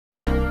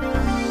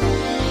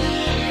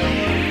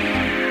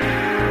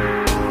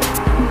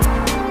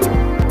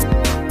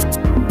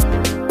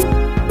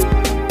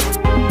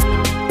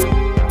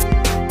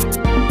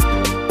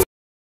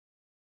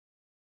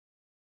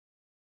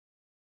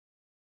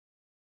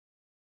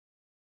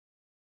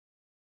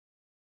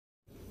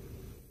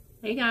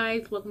Hey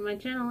guys, welcome to my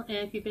channel,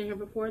 and if you've been here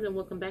before, then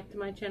welcome back to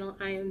my channel.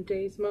 I am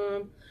Jay's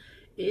mom.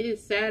 It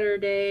is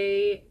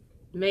Saturday,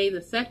 May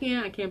the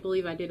 2nd. I can't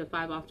believe I did a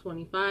 5 off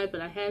 25,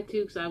 but I had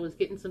to because I was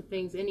getting some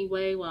things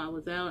anyway while I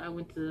was out. I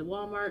went to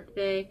Walmart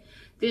today.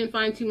 Didn't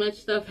find too much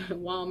stuff at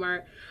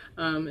Walmart.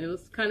 It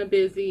was kind of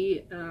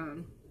busy,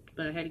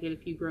 but I had to get a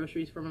few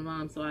groceries for my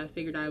mom, so I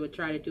figured I would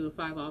try to do a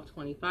 5 off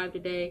 25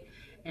 today,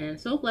 and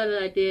so glad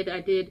that I did.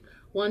 I did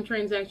one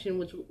transaction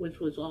which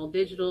was all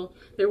digital.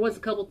 There was a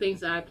couple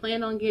things that I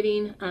planned on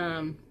getting,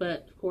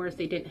 but of course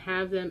they didn't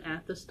have them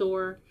at the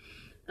store.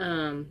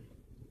 A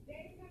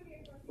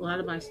lot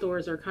of my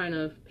stores are kind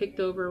of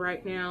picked over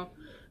right now,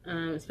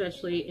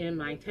 especially in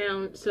my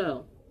town.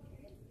 So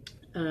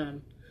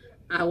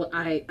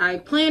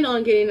I planned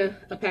on getting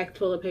a pack of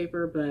toilet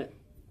paper, but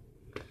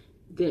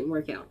didn't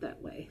work out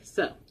that way.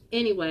 So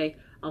anyway,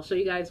 I'll show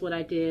you guys what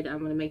I did. I'm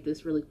going to make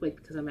this really quick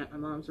because I'm at my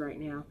mom's right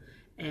now.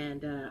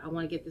 And I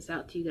want to get this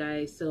out to you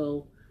guys,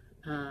 so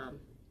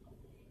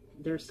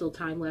there's still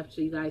time left so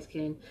you guys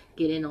can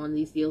get in on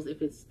these deals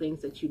if it's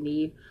things that you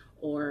need,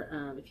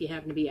 or if you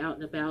happen to be out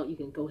and about, you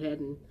can go ahead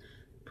and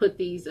put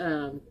these,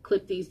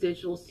 clip these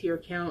digitals to your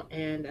account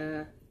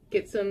and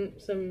get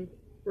some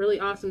really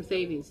awesome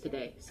savings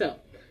today. So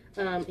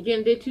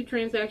again, did two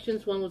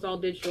transactions. One was all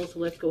digital, so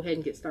let's go ahead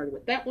and get started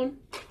with that one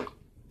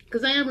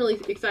because I am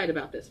really excited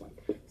about this one.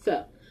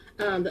 So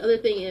the other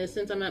thing is,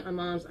 since I'm at my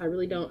mom's, I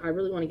really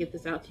want to get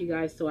this out to you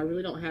guys, so I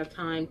really don't have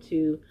time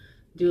to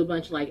do a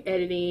bunch of like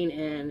editing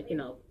and, you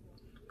know,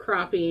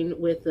 cropping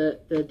with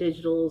the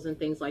digitals and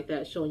things like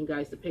that, showing you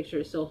guys the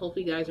pictures. So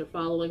hopefully you guys are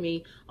following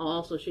me. I'll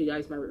also show you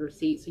guys my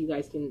receipt so you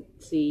guys can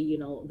see, you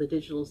know, the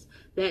digitals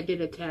that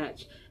did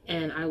attach,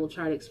 and I will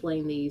try to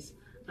explain these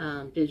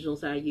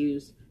digitals that I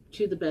use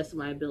to the best of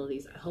my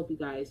abilities. I hope you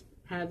guys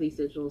have these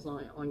digitals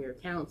on your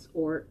accounts,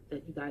 or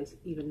that you guys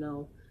even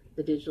know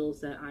the digitals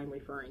that I'm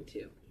referring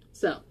to.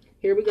 So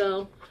here we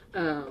go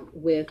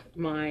with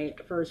my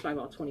first 5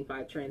 off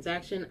 25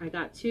 transaction. I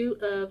got two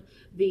of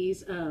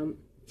these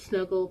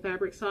Snuggle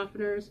fabric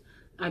softeners.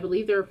 I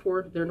believe they're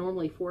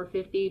normally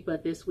 $4.50,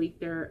 but this week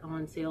they're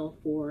on sale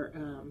for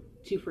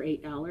 2 for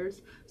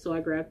 $8. So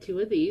I grabbed two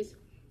of these.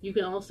 You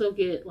can also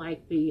get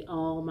like the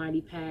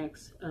Almighty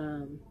packs.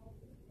 And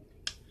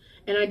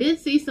I did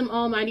see some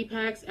Almighty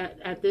packs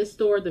at this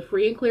store, the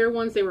free and clear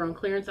ones. They were on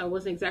clearance. I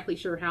wasn't exactly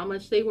sure how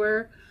much they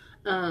were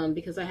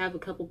because I have a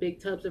couple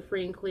big tubs of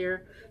free and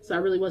clear, so I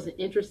really wasn't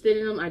interested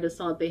in them. I just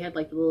saw that they had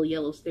like the little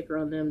yellow sticker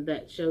on them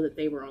that show that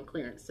they were on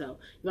clearance. So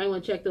you might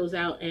want to check those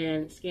out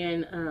and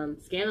scan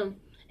them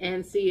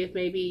and see if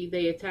maybe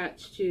they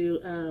attach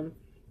to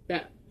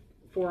that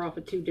 4 off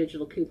of 2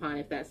 digital coupon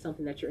if that's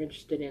something that you're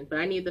interested in. But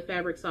I need the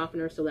fabric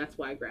softener, so that's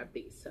why I grabbed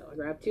these. So I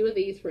grabbed two of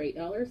these for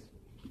 $8.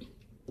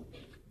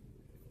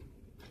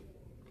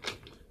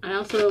 I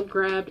also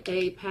grabbed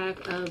a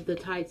pack of the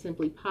Tide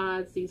Simply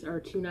Pods. These are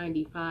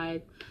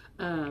 $2.95.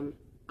 Well,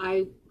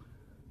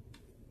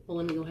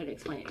 let me go ahead and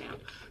explain it now.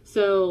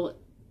 So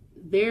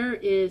there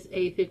is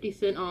a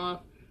 50%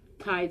 off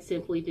Tide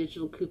Simply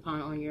digital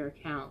coupon on your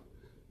account.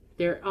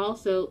 There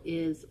also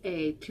is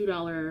a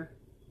 $2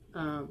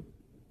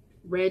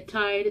 Red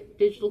Tide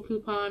digital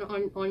coupon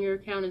on your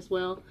account as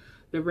well.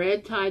 The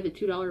Red Tide, the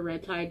 $2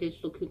 Red Tide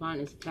digital coupon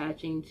is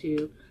attaching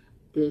to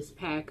this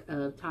pack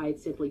of Tide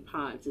Simply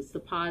Pods. It's the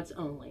pods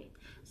only.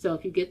 So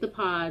if you get the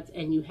pods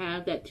and you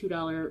have that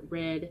 $2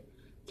 Red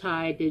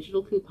Tide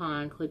digital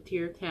coupon clipped to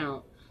your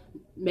account,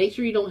 make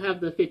sure you don't have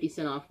the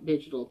 50% off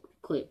digital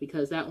clip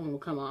because that one will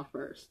come off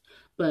first.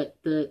 But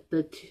the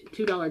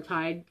 $2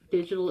 Tide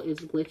digital is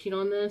glitching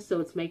on this, so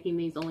it's making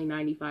these only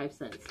 95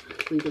 cents.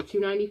 So these are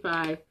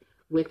 $2.95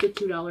 with the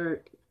 $2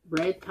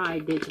 Red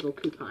Tide digital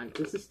coupon.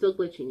 This is still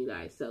glitching, you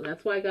guys. So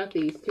that's why I got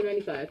these,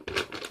 $2.95.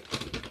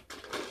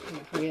 I'm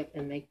gonna hurry up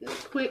and make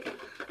this quick.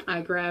 I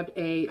grabbed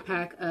a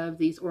pack of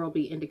these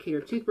Oral-B indicator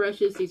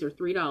toothbrushes. These are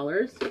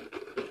 $3.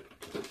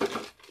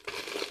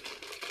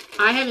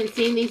 I haven't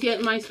seen these yet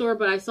in my store,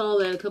 but I saw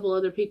that a couple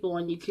other people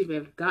on YouTube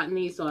have gotten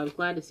these, so I was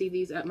glad to see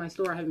these at my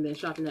store. I haven't been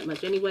shopping that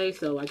much anyway,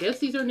 so I guess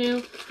these are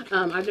new.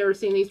 I've never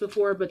seen these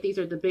before, but these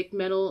are the big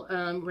metal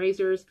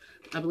razors.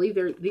 I believe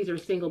these are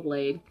single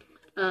blade.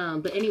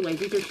 But anyway,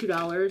 these are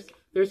 $2.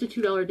 There's a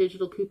 $2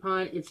 digital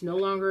coupon. It's no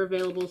longer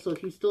available, so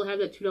if you still have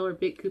that $2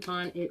 big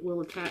coupon, it will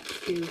attach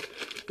to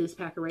this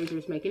pack of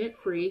razors, making it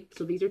free.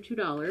 So these are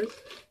 $2.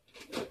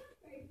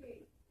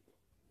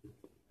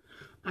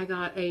 I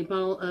got a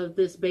bottle of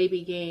this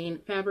Baby Gain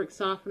fabric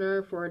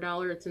softener for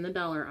 $1. It's in the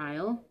dollar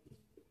aisle.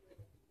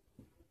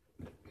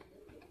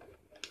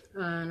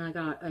 And I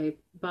got a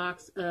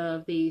box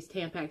of these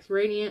Tampax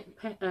Radiant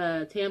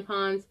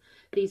tampons.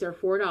 These are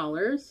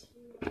 $4.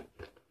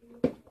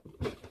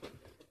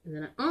 And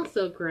then I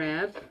also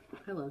grabbed,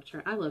 I love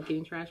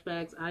getting trash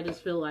bags. I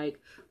just feel like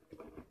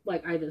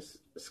I just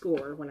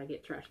score when I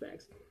get trash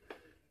bags.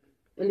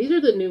 And these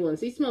are the new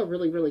ones. These smell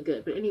really, really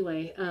good. But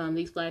anyway,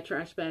 these Glad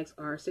trash bags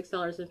are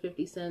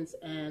 $6.50,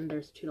 and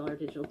there's a $2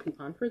 digital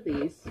coupon for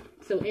these.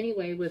 So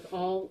anyway, with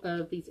all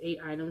of these 8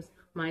 items,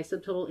 My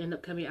subtotal ended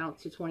up coming out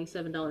to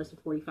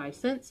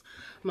 $27.45.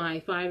 My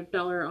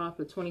 $5 off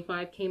of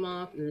 25 came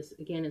off, and this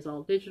again is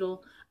all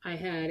digital. I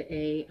had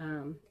a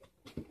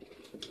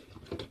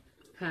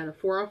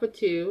 4 off of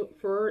 2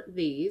 for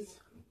these.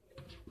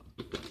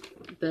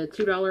 The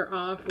 $2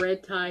 off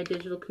red tie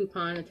digital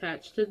coupon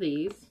attached to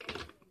these.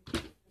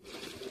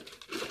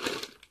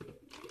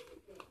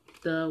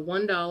 The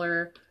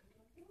 $1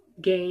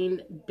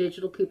 gain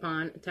digital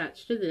coupon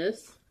attached to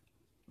this.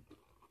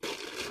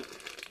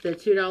 The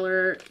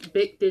 $2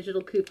 BIC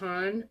digital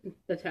coupon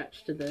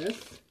attached to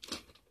this.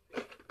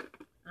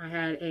 I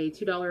had a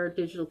 $2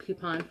 digital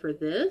coupon for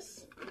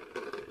this.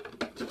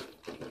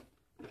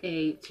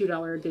 A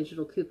 $2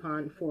 digital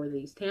coupon for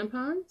these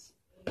tampons.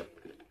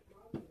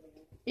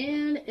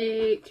 And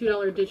a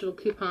 $2 digital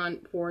coupon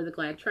for the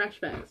Glad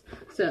trash bags.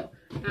 So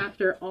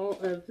after all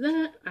of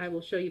that, I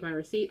will show you my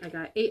receipt. I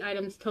got 8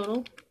 items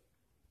total.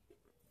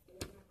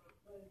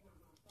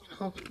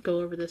 I'll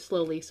go over this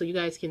slowly so you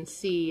guys can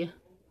see.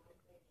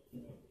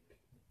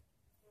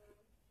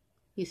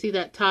 You see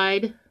that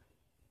Tide?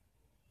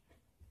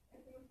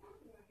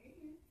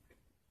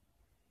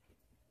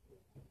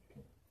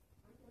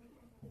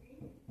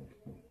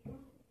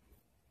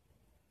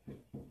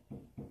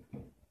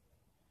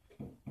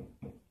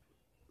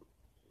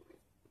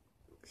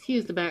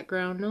 Excuse the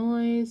background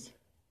noise.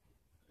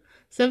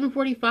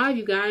 $7.45,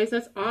 you guys.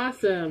 That's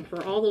awesome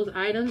for all those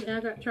items. And I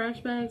got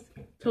trash bags.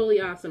 Totally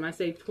awesome. I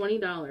saved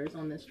 $20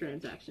 on this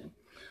transaction.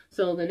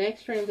 So the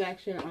next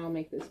transaction, I'll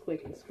make this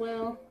quick as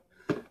well.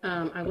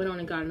 I went on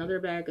and got another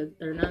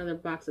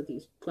box of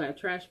these Glad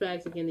trash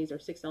bags. Again, these are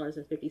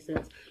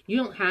 $6.50. You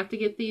don't have to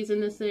get these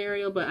in this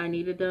scenario, but I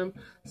needed them,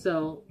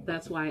 so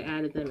that's why I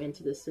added them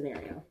into this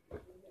scenario.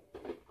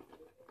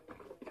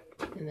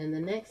 And then the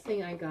next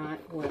thing I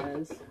got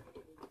was,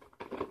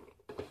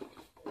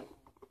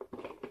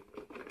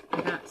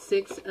 I got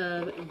 6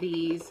 of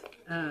these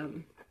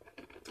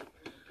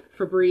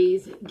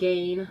Febreze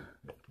Gain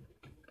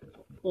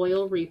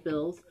oil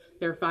refills.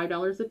 They're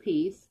 $5 a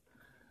piece.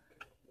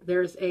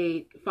 There's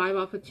a 5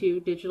 off of 2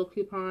 digital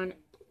coupon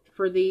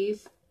for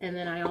these, and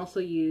then I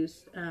also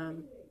used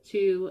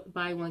 2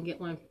 buy one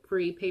get one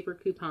free paper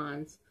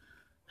coupons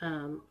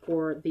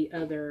for the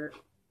other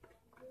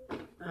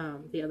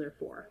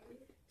 4.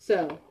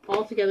 So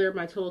altogether,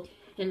 my total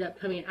ended up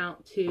coming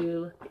out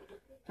to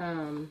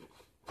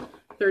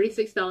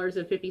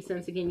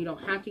 $36.50. Again, you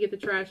don't have to get the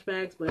trash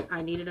bags, but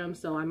I needed them,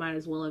 so I might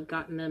as well have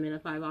gotten them in a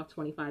 5 off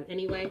 25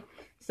 anyway.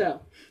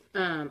 So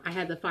I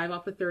had the 5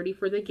 off of 30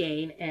 for the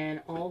Gain,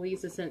 and all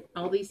these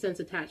scents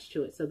attached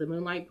to it. So the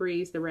Moonlight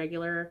Breeze, the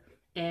regular,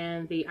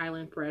 and the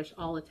Island Fresh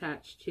all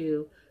attached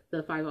to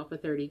the 5 off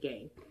of 30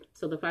 Gain.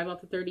 So the 5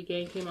 off of 30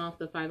 Gain came off,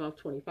 the 5 off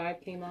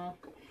 25 came off,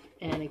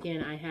 and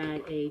again I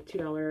had a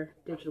 $2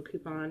 digital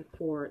coupon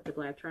for the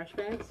Glad trash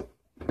bags.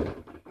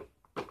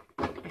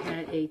 I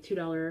had a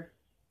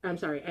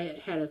I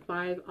had a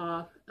 5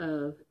 off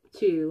of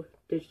 2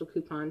 digital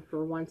coupon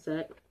for 1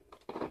 set.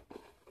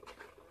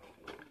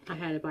 I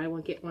had a buy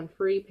one get one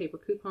free paper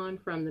coupon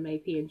from the May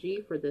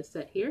P&G for this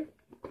set here.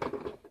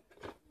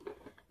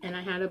 And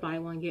I had a buy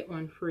one get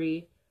one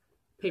free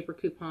paper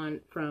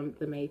coupon from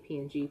the May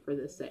P&G for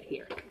this set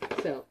here.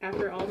 So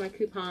after all my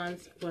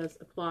coupons was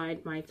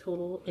applied, my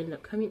total ended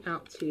up coming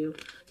out to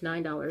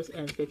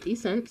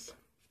 $9.50.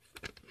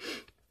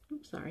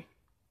 Oops, sorry.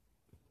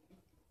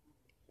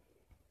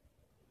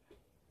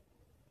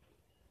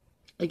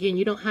 Again,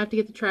 you don't have to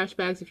get the trash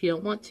bags if you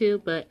don't want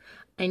to, but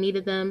I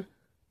needed them.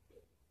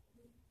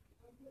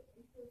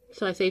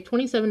 So I saved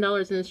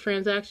 $27 in this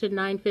transaction,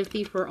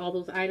 $9.50 for all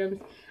those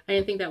items. I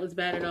didn't think that was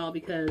bad at all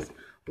because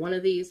one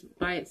of these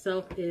by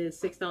itself is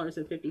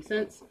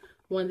 $6.50.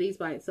 One of these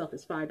by itself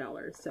is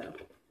 $5. So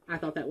I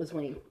thought that was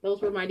winning.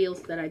 Those were my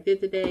deals that I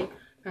did today.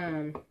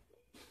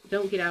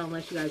 Don't get out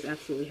unless you guys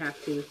absolutely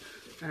have to.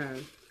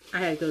 I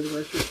had to go to the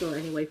grocery store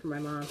anyway for my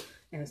mom.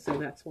 And so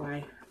that's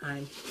why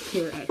I'm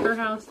here at her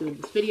house doing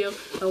this video.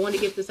 I want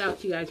to get this out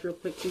to you guys real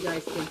quick so you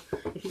guys can,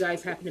 if you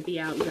guys happen to be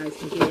out, you guys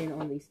can get in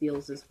on these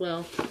deals as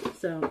well.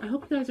 So I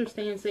hope you guys are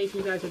staying safe.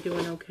 You guys are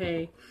doing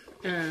okay.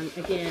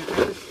 Again,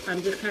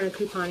 I'm just kind of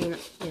couponing,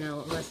 you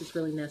know, unless it's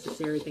really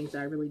necessary, things that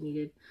I really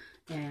needed.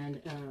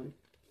 And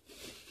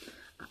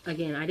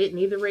again, I didn't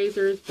need the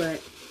razors,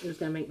 but it was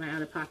going to make my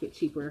out-of-pocket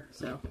cheaper.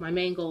 So my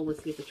main goal was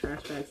to get the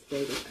trash bags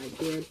today, which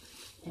I did.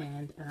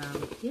 And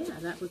yeah,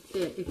 that was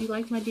it. If you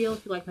like my deal,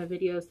 if you like my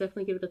videos,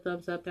 definitely give it a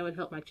thumbs up. That would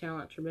help my channel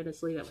out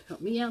tremendously. That would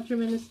help me out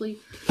tremendously.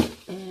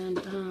 And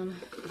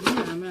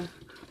yeah, I'm going to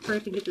try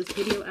to get this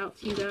video out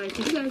to you guys.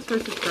 Thank you guys for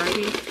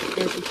subscribing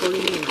and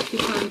supporting me in my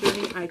coupon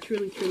journey. I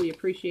truly, truly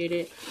appreciate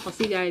it. I'll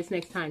see you guys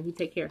next time. You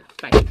take care.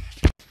 Bye.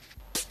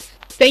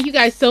 Thank you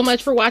guys so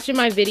much for watching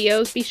my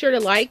videos. Be sure to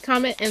like,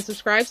 comment, and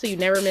subscribe so you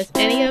never miss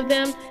any of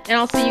them. And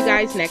I'll see you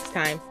guys next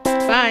time.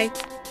 Bye.